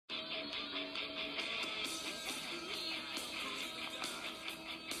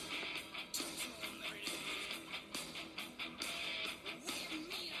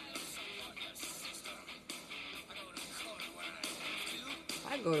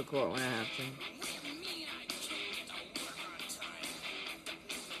I'll go to court when I have to.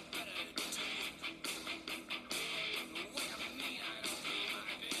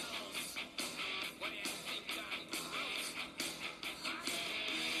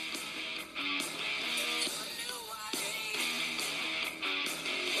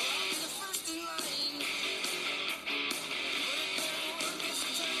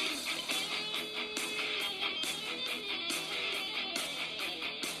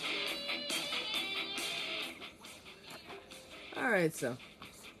 Alright, so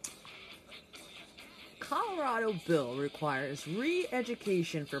Colorado bill requires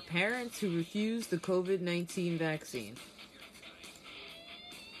re-education for parents who refuse the COVID-19 vaccine.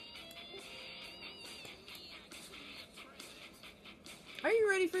 Are you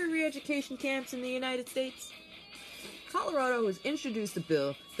ready for re-education camps in the United States? Colorado has introduced a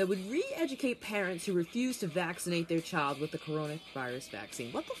bill that would re-educate parents who refuse to vaccinate their child with the coronavirus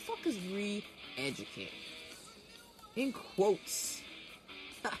vaccine. What the fuck is re-educate? In quotes.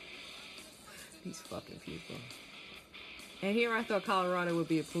 These fucking people. And here I thought Colorado would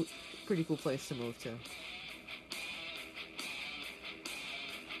be a pretty cool place to move to.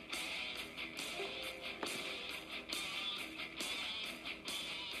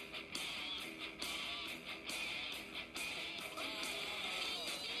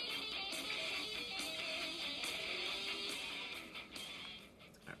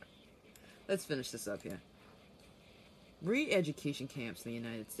 Alright. Let's finish this up here. Re-education camps in the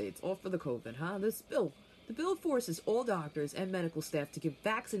United States, all for the COVID, huh? The bill forces all doctors and medical staff to give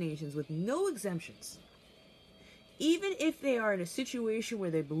vaccinations with no exemptions, even if they are in a situation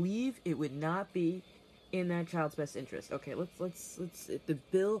where they believe it would not be in that child's best interest. Okay, let's. The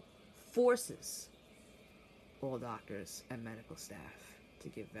bill forces all doctors and medical staff to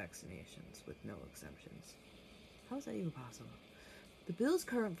give vaccinations with no exemptions. How is that even possible? The bill's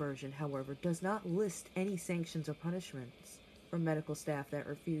current version, however, does not list any sanctions or punishments for medical staff that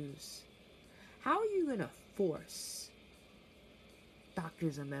refuse. How are you going to force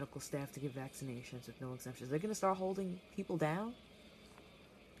doctors and medical staff to give vaccinations with no exemptions? They're going to start holding people down?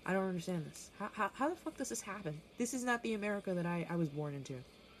 I don't understand this. How the fuck does this happen? This is not the America that I was born into.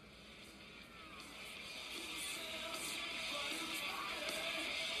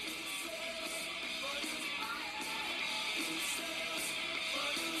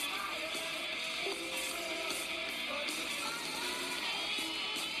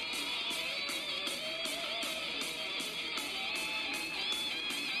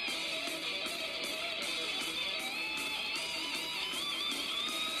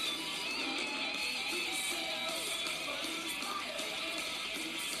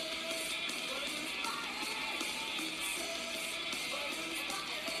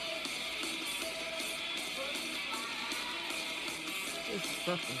 This is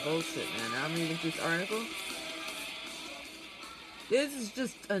fucking bullshit, man. I'm reading this article. This is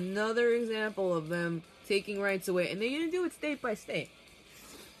just another example of them taking rights away, and they're going to do it state by state.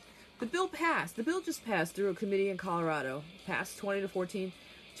 The bill just passed through a committee in Colorado, passed 20-14,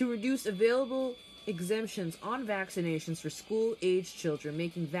 to reduce available exemptions on vaccinations for school-aged children,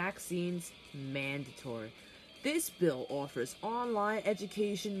 making vaccines mandatory. This bill offers online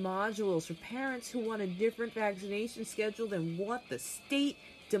education modules for parents who want a different vaccination schedule than what the state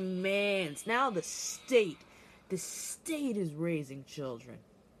demands. Now the state is raising children.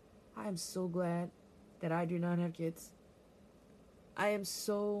 I am so glad that I do not have kids. I am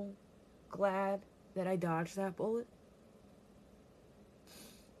so glad that I dodged that bullet.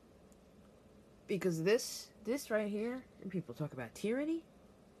 Because this right here, and people talk about tyranny,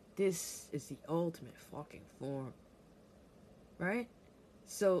 this is the ultimate fucking form. Right?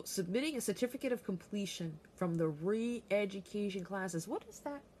 So, submitting a certificate of completion from the re-education classes, what does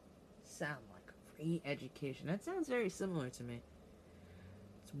that sound like? Re-education. That sounds very similar to me.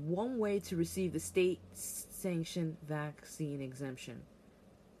 It's one way to receive the state-sanctioned vaccine exemption.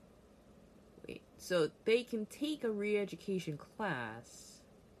 Wait, so they can take a re-education class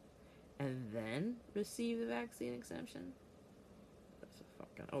and then receive the vaccine exemption?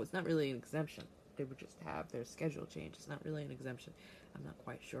 Oh, it's not really an exemption. They would just have their schedule change. It's not really an exemption. I'm not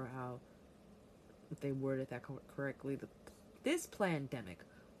quite sure how they worded that correctly. This pandemic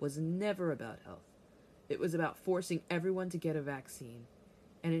was never about health. It was about forcing everyone to get a vaccine.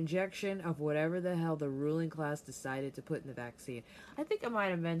 An injection of whatever the hell the ruling class decided to put in the vaccine. I think I might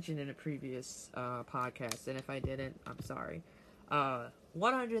have mentioned in a previous podcast, and if I didn't, I'm sorry.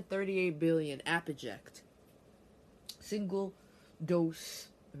 138 billion Apiject. Single dose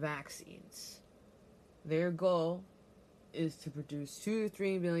vaccines. Their goal is to produce 2 to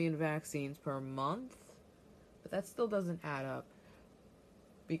 3 million vaccines per month, but that still doesn't add up.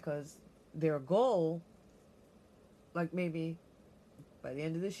 because their goal, like maybe by the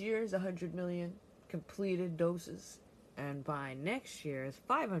end of this year, is 100 million completed doses, and by next year is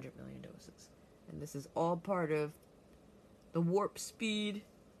 500 million doses. And this is all part of the warp speed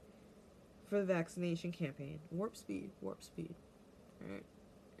for the vaccination campaign. Warp speed, warp speed. Alright,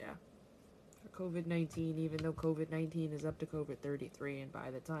 yeah. For COVID-19, even though COVID-19 is up to COVID-33, and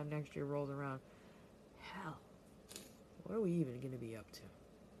by the time next year rolls around, hell, what are we even going to be up to?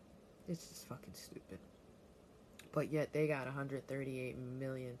 It's just fucking stupid. But yet they got 138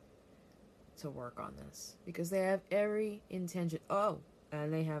 million to work on this, because they have every intention. Oh,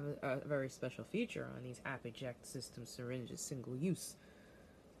 and they have a very special feature on these app eject system syringes, single use,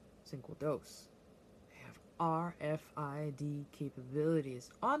 single dose. They have RFID capabilities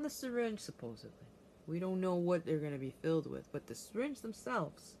on the syringe, supposedly. We don't know what they're going to be filled with, but the syringe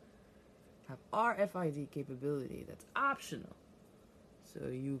themselves have RFID capability that's optional. So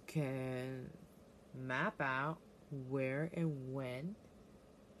you can map out where and when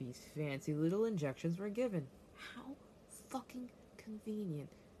these fancy little injections were given. How fucking convenient.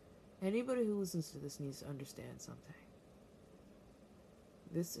 Anybody who listens to this needs to understand something.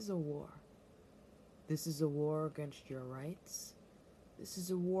 This is a war. This is a war against your rights. This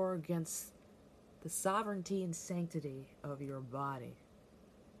is a war against the sovereignty and sanctity of your body.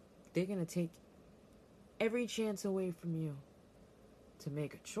 They're going to take every chance away from you to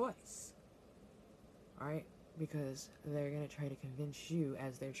make a choice. Alright? Because they're going to try to convince you,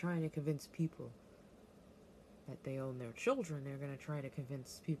 as they're trying to convince people that they own their children, they're going to try to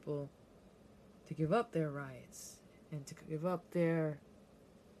convince people to give up their rights and to give up their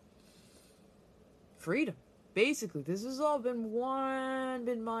freedom. Basically, this has all been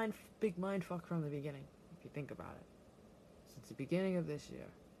big mind fuck from the beginning, if you think about it. Since the beginning of this year,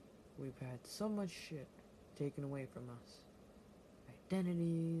 we've had so much shit taken away from us.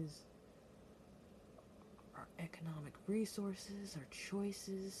 Identities, our economic resources, our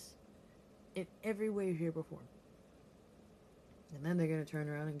choices, in every way here before. And then they're going to turn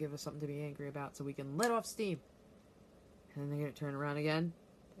around and give us something to be angry about so we can let off steam. And then they're going to turn around again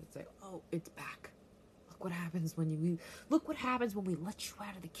and say, oh, it's back. Look what happens when we let you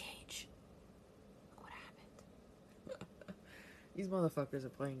out of the cage. Look what happened. These motherfuckers are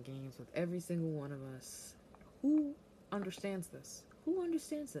playing games with every single one of us. Who understands this? Who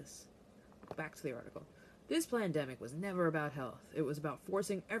understands this? Back to the article. This pandemic was never about health. It was about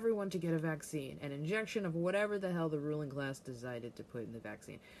forcing everyone to get a vaccine, an injection of whatever the hell the ruling class decided to put in the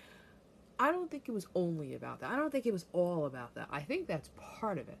vaccine. I don't think it was only about that. I don't think it was all about that. I think that's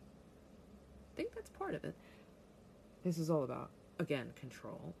part of it. This is all about, again,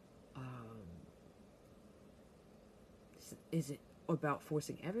 control. Is it about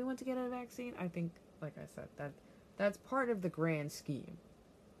forcing everyone to get a vaccine? I think, like I said, that's part of the grand scheme.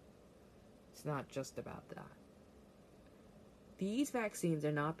 It's not just about that. These vaccines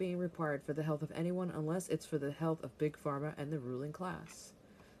are not being required for the health of anyone unless it's for the health of Big Pharma and the ruling class.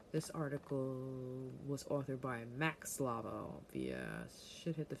 This article was authored by Max Slavo via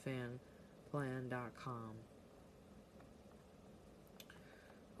shithitthefan.plan.com.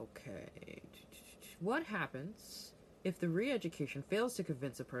 Okay. What happens if the re-education fails to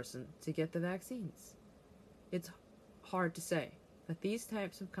convince a person to get the vaccines? It's hard to say. But these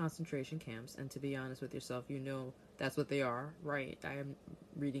types of concentration camps, and to be honest with yourself, you know that's what they are, right? I am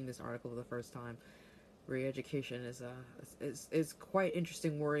reading this article for the first time. Re-education is quite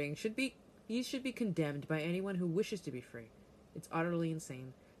interesting wording. These should be condemned by anyone who wishes to be free. It's utterly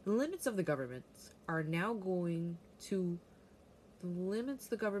insane. The limits the governments are now going to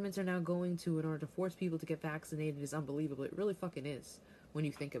in order to force people to get vaccinated is unbelievable. It really fucking is when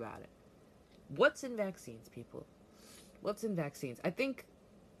you think about it. What's in vaccines, people? What's in vaccines? I think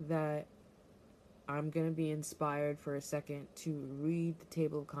that I'm going to be inspired for a second to read the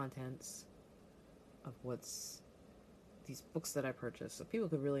table of contents of what's these books that I purchased so people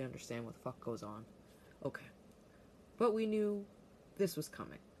could really understand what the fuck goes on. Okay. But we knew this was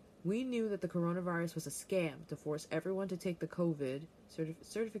coming. We knew that the coronavirus was a scam to force everyone to take the COVID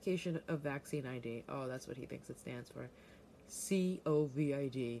certification of vaccine ID. Oh, that's what he thinks it stands for.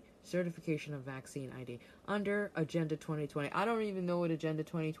 COVID, certification of vaccine ID, under Agenda 2020. I don't even know what Agenda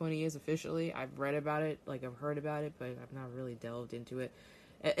 2020 is officially. I've read about it, I've heard about it, but I've not really delved into it.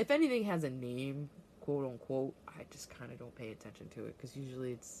 If anything has a name, quote unquote, I just kind of don't pay attention to it, because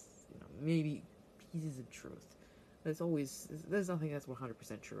usually it's, maybe pieces of truth. There's nothing that's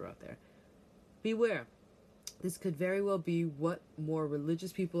 100% true out there. Beware. This could very well be what more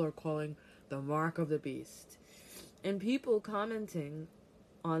religious people are calling the mark of the beast. And people commenting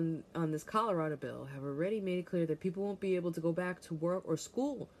on this Colorado bill have already made it clear that people won't be able to go back to work or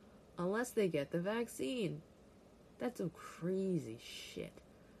school unless they get the vaccine. That's some crazy shit.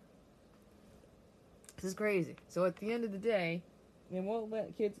 This is crazy. So at the end of the day, they won't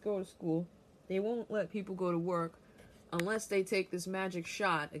let kids go to school. They won't let people go to work unless they take this magic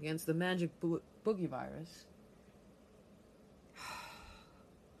shot against the magic boogie virus.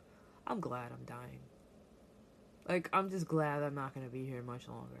 I'm glad I'm dying. Like, I'm just glad I'm not going to be here much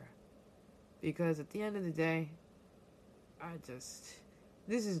longer. Because at the end of the day, this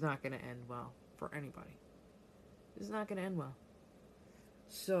is not going to end well for anybody. This is not going to end well.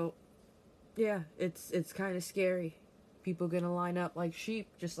 So, yeah, it's kind of scary. People going to line up like sheep,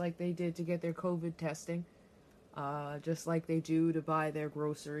 just like they did to get their COVID testing. Just like they do to buy their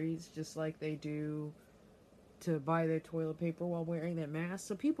groceries. Just like they do to buy their toilet paper while wearing their mask.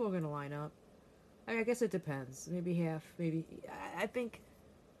 So people are going to line up. I guess it depends. Maybe half, maybe... I think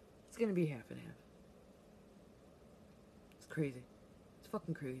it's going to be half and half. It's crazy. It's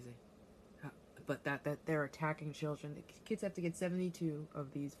fucking crazy. But that they're attacking children. Kids have to get 72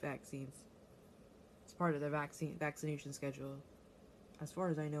 of these vaccines. It's part of the vaccination schedule. As far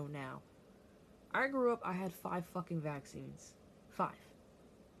as I know now. I grew up, I had 5 fucking vaccines. 5.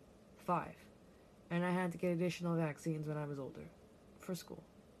 And I had to get additional vaccines when I was older. For school.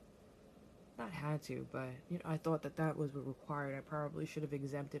 Not had to, but I thought that was what required. I probably should have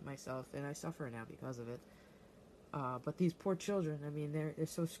exempted myself, and I suffer now because of it. But these poor children, I mean, they're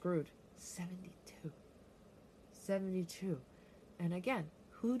so screwed. 72. And again,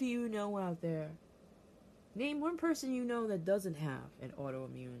 who do you know out there? Name one person you know that doesn't have an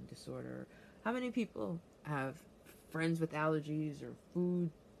autoimmune disorder. How many people have friends with allergies or food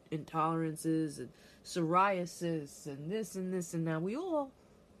intolerances and psoriasis and this and this and that?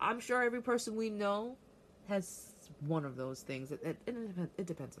 I'm sure every person we know has one of those things. It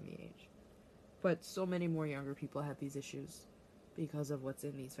depends on the age. But so many more younger people have these issues because of what's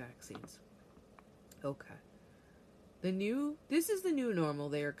in these vaccines. Okay. This is the new normal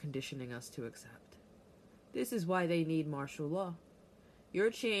they are conditioning us to accept. This is why they need martial law. Your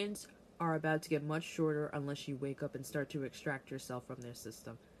chains are about to get much shorter unless you wake up and start to extract yourself from their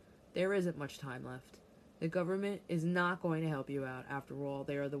system. There isn't much time left. The government is not going to help you out. After all,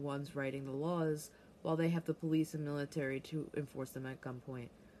 they are the ones writing the laws, while they have the police and military to enforce them at gunpoint.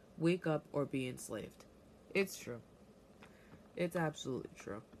 Wake up or be enslaved. It's true. It's absolutely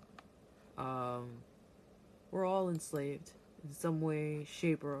true. We're all enslaved in some way,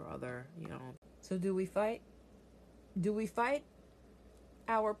 shape, or other, So do we fight? Do we fight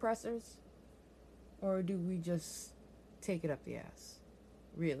our oppressors? Or do we just take it up the ass?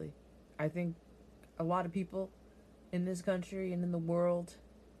 Really? I think a lot of people in this country and in the world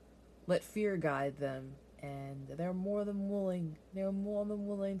let fear guide them, and they're more than willing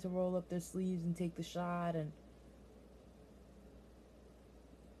to roll up their sleeves and take the shot and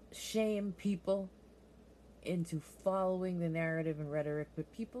shame people into following the narrative and rhetoric.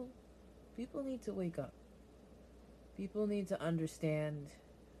 But people need to wake up. People need to understand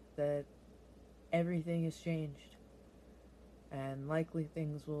that everything has changed, and likely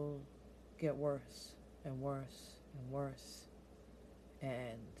things will get worse and worse and worse,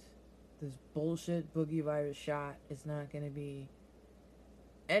 and this bullshit boogie virus shot is not going to be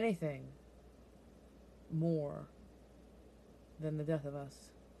anything more than the death of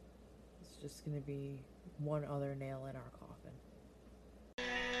us. It's just going to be one other nail in our coffin.